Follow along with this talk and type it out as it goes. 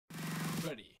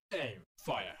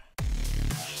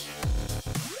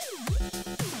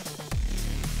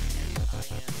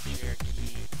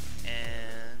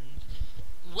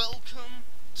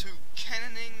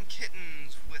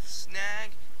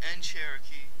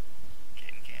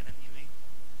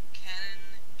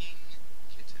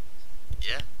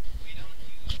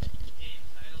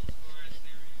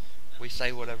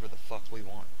say whatever the fuck we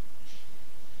want.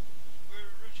 We're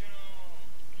original.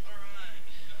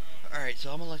 Alright,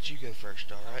 so I'm gonna let you go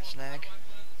first, alright, Snag?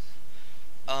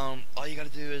 All you gotta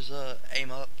do is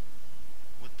aim up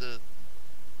with the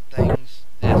things.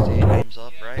 Yes, it aims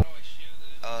up, right?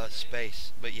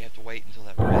 Space, but you have to wait until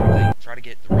that red thing. Try to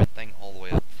get the red thing all the way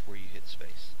up before you hit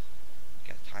space.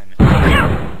 You gotta time it.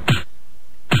 No.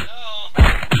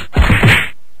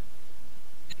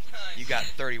 You got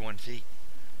 31 feet.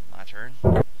 My turn.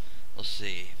 Let's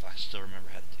see if I still remember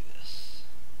how to do this.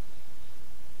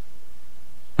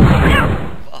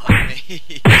 Fuck me.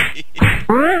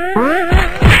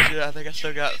 Oh, shit, I think I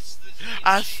still got.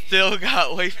 I still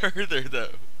got way further though.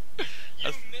 You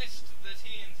missed the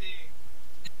TNT.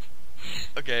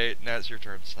 Okay, now it's your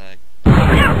turn, Snag.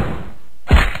 Alright,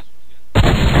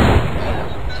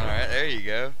 there you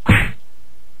go.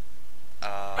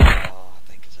 I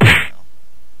think it's that now.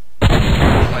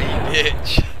 Oh, you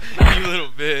bitch. You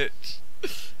little bitch.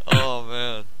 Oh,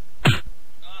 man.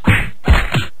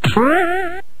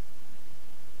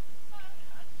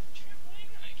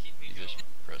 You just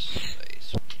press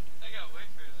space. I got way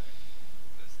further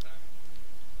this time.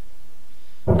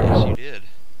 Yes, you did.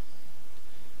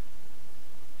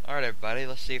 Alright, everybody,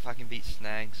 let's see if I can beat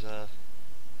Snag's,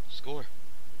 score.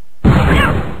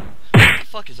 What the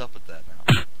fuck is up with that now?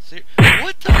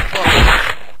 What the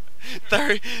fuck?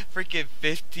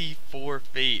 54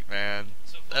 feet, man.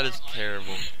 So That is far,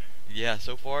 terrible. Yeah,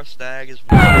 so far, Snag is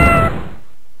winning.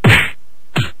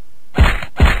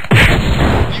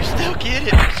 You still get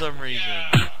it for some reason.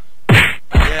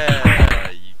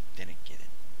 Yeah, you didn't get it.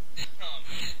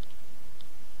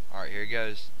 Alright, here it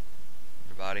goes.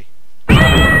 Everybody. Oh,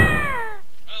 that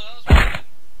was pretty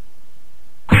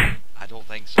good. I don't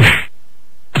think so.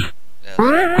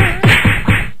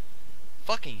 Yes.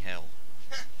 Fucking hell.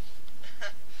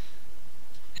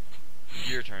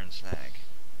 Your turn, Snag.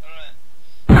 Alright.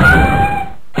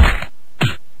 I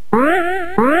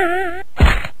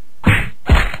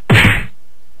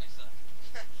suck.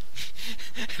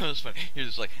 It was funny. You're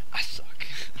just like, I suck.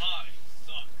 I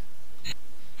suck.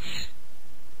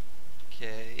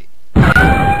 Okay.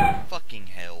 Fucking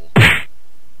hell.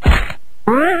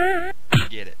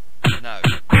 Get it. No.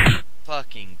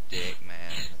 Fucking dick,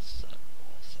 man. That suck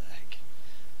ball sack.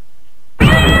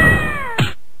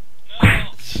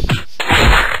 No.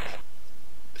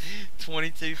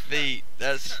 22 feet.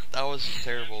 That was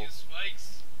terrible. Use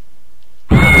spikes.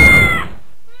 Come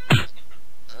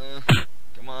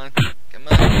on. Come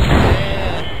on.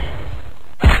 Yeah.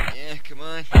 Yeah, come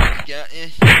on. You got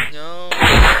it. No.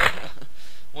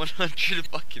 100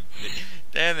 fucking feet.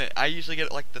 Damn it. I usually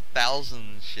get like the 1,000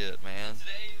 and shit, man.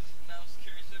 Today's mouse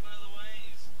cursor, by the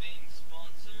way, is being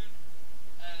sponsored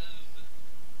as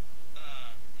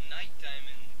Night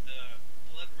Diamond, the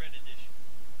Blood Red Edition.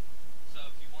 So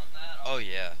if you want that, Oh,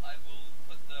 yeah. I will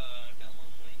put the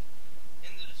download link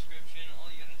in the description. All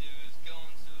you gotta do is go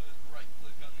into it, right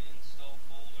click on the install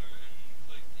folder, and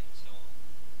click install.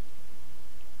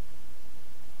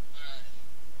 Alright.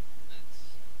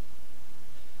 Let's...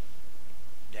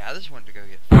 Yeah, I just wanted to go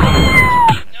get. No!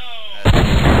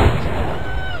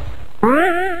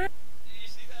 Did you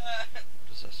see that?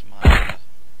 Because that's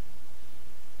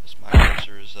my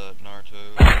cursor is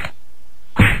Naruto.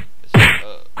 It's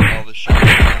all the shit of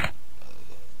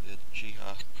the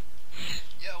Uchiha.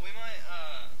 Yeah, we might,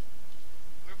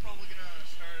 we're probably gonna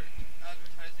start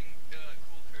advertising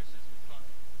cool curses we find.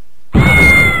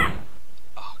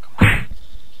 Oh, come on.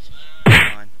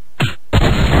 Come on.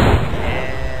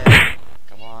 Yeah.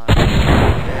 Come on.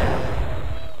 Yeah.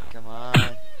 Come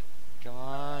on. Come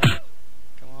on.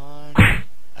 Come on.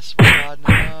 I swear to God,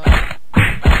 no.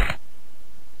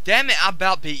 Damn it, I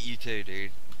about beat you too,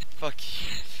 dude. Fuck you.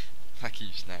 Fuck you,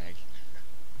 Snag.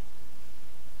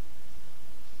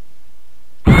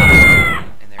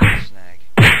 And there's Snag.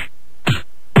 Ow,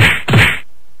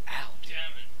 dude.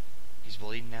 Damn it. He's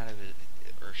bleeding out of it.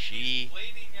 Or she.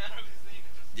 Bleeding out of his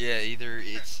anus. Yeah, either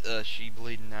it's she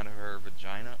bleeding out of her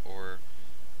vagina or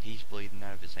he's bleeding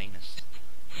out of his anus.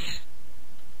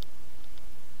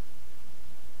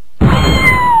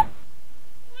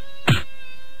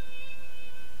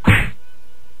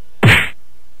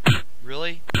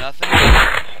 Really? Nothing? You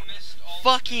missed all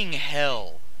Fucking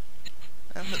hell.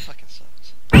 That fucking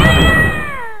sucks.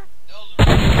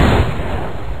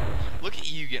 Look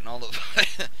at you getting all the.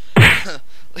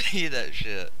 Look at that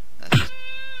shit.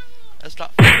 That's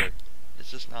not fair.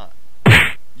 It's just not.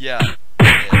 Yeah.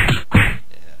 Yeah.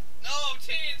 No,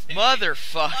 TNT!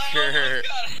 Motherfucker.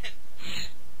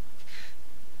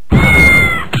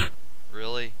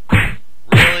 Really?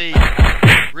 Really?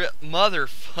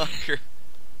 Motherfucker.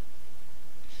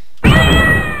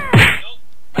 Nope.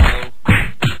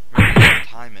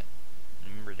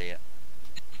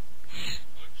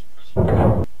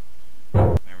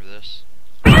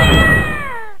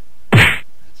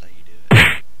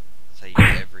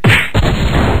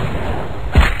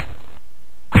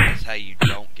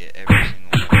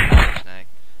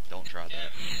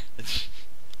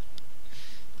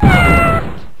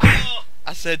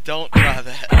 said don't try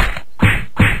that.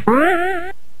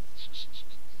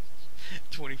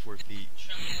 24 feet.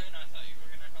 Trampoline, I thought you were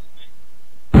gonna help me.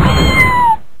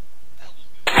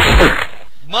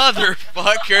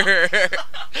 Motherfucker!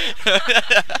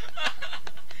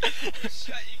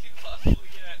 Shot you could possibly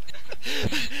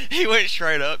get. He went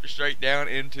straight up, straight down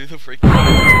into the freaking.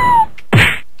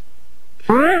 That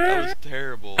was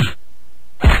terrible.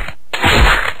 No!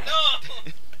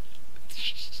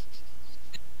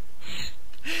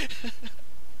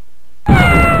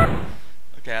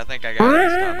 Okay, I think I got it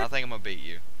this time. I think I'm gonna beat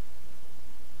you.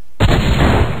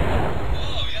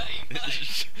 Oh, yeah, you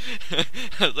might.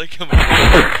 I think I'm gonna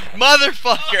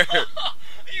Motherfucker! Oh,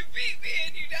 you beat me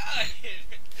and you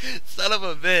died! Son of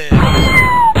a bitch!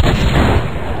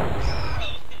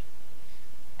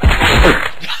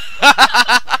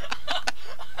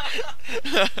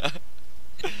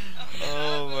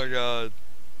 Oh my god.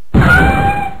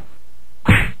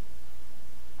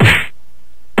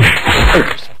 That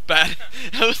was bad.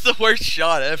 That was the worst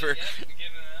shot ever. Yep, I'm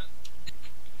giving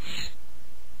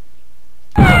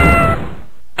that.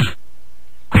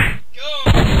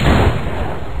 Go!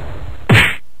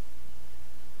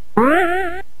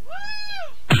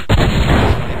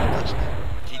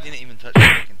 He didn't even touch the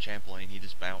freaking trampoline, he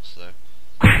just bounced though.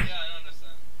 Yeah, I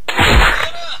understand.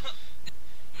 Oh, no!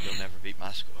 You'll never beat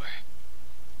my score.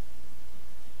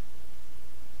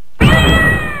 Go,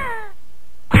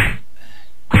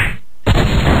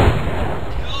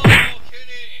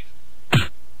 Kitty!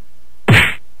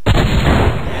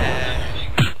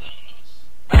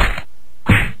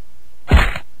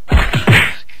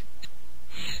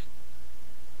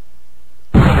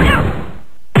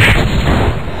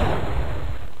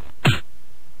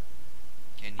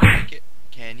 Can you make it?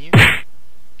 Can you?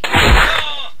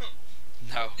 No!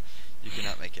 No, you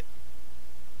cannot make it.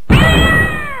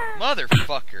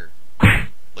 Motherfucker!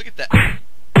 Look at that.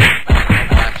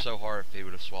 I'd laugh so hard if he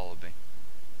would have swallowed me.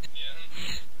 Yeah.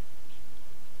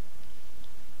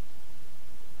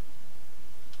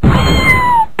 I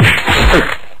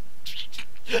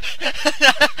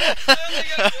only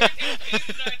got 14 feet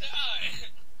and I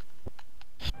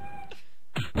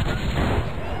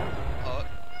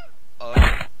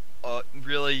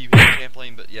Really, you hit the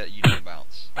trampoline, but yet you don't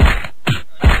bounce. died.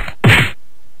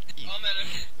 Oh man,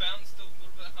 if you bounced a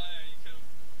little bit higher, you could have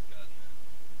gotten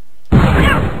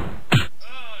it.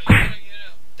 Oh, you gotta get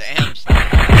it. Damn.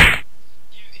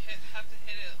 You have to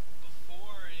hit it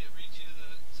before it reaches a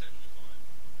certain point.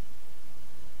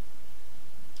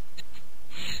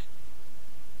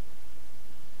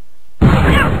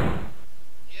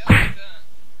 Yeah, like that.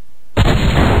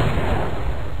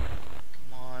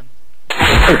 Come on.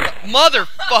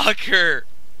 Motherfucker!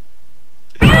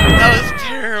 That was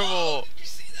terrible. Oh, did you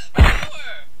see that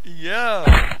power?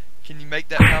 Yeah. Can you make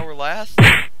that power last?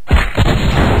 I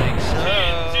think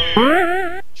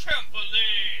so.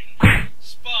 Trampoline!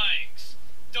 Spikes!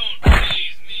 Don't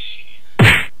please me!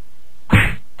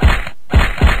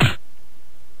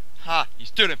 Ha! You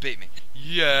still didn't beat me.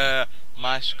 Yeah.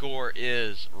 My score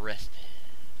is rested.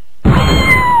 That Whoa,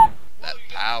 you got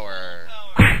power.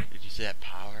 full power. Did you see that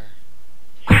power?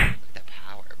 Yeah. Look at that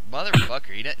power.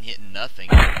 Motherfucker, he doesn't hit nothing.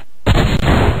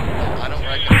 I don't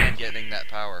recommend getting that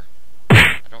power.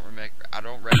 I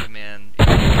don't recommend. Oh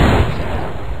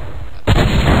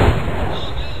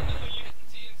man, no, you hit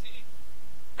TNT.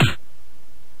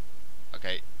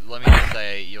 Okay, let me just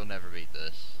say, you'll never beat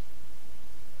this.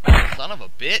 Son of a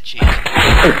bitch, he's.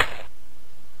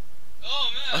 Oh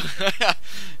man!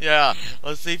 Yeah,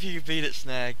 let's see if you can beat it,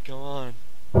 Snag. Come on.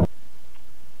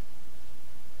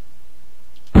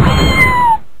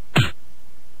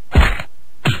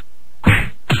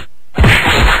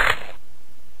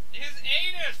 His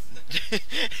anus!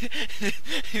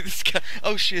 This guy.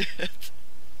 Oh shit.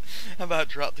 I about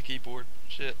dropped the keyboard.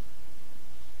 Shit.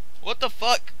 What the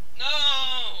fuck? No!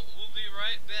 We'll be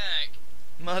right back.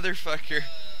 Motherfucker. Is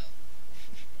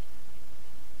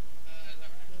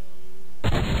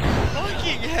that right?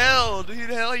 Fucking hell, dude.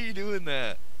 How are you doing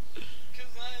that? Because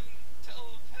I'm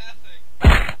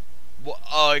telepathic. Well,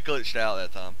 oh, it glitched out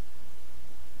that time.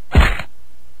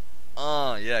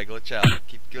 Oh, yeah, glitch out.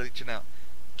 Keep glitching out.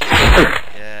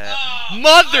 Yeah. Oh, I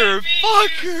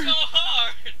Motherfucker! beat you so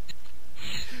hard!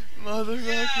 Motherfucker.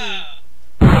 Yeah!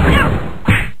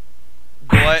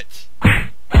 What? Oh,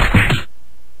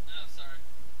 sorry.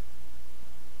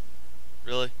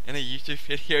 Really? In a YouTube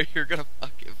video, you're gonna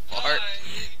fucking fart?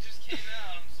 It just came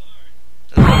out, I'm sorry.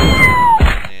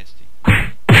 That's nasty.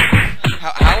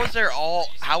 How was there all?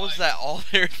 How was that all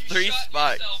there? You Three shot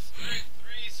spikes. yourself through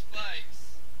 3 spikes.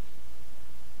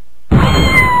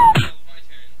 That was my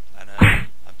turn. I know.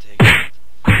 I'm taking it.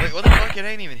 Wait, what the fuck? like it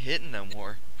ain't even hitting no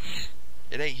more.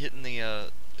 It ain't hitting the,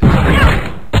 What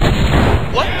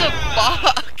the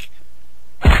fuck?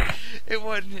 It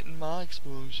wasn't hitting my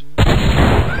explosion. Okay.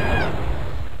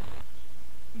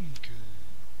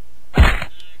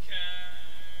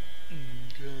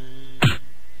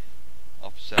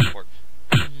 Off the South Park.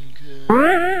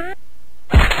 Okay.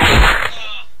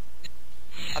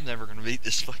 I'm never gonna beat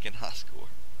this fucking high score.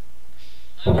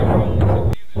 I never wanted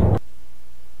to either.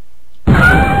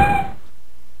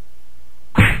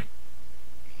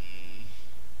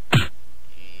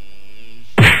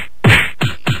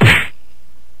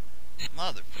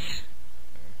 Motherfucker.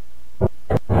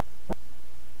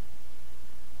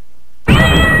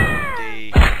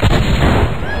 D.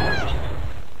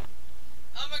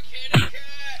 I'm a kitty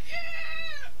cat!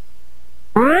 Yeah!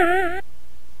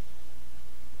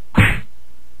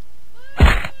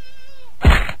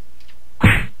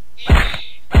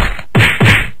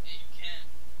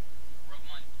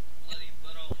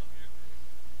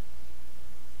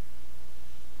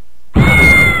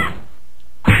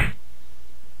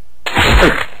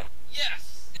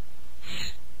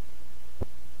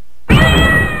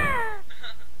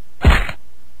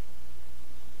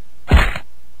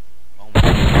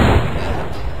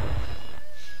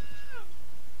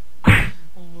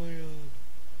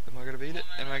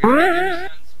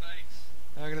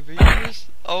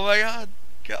 Oh my god,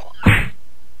 come on.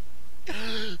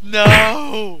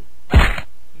 No!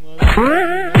 No.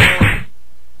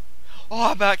 Oh,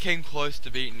 I about came close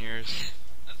to beating yours.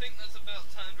 I think that's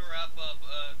about time to wrap up.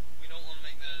 We don't want to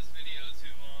make this video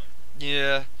too long.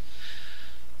 Yeah.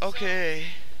 Okay.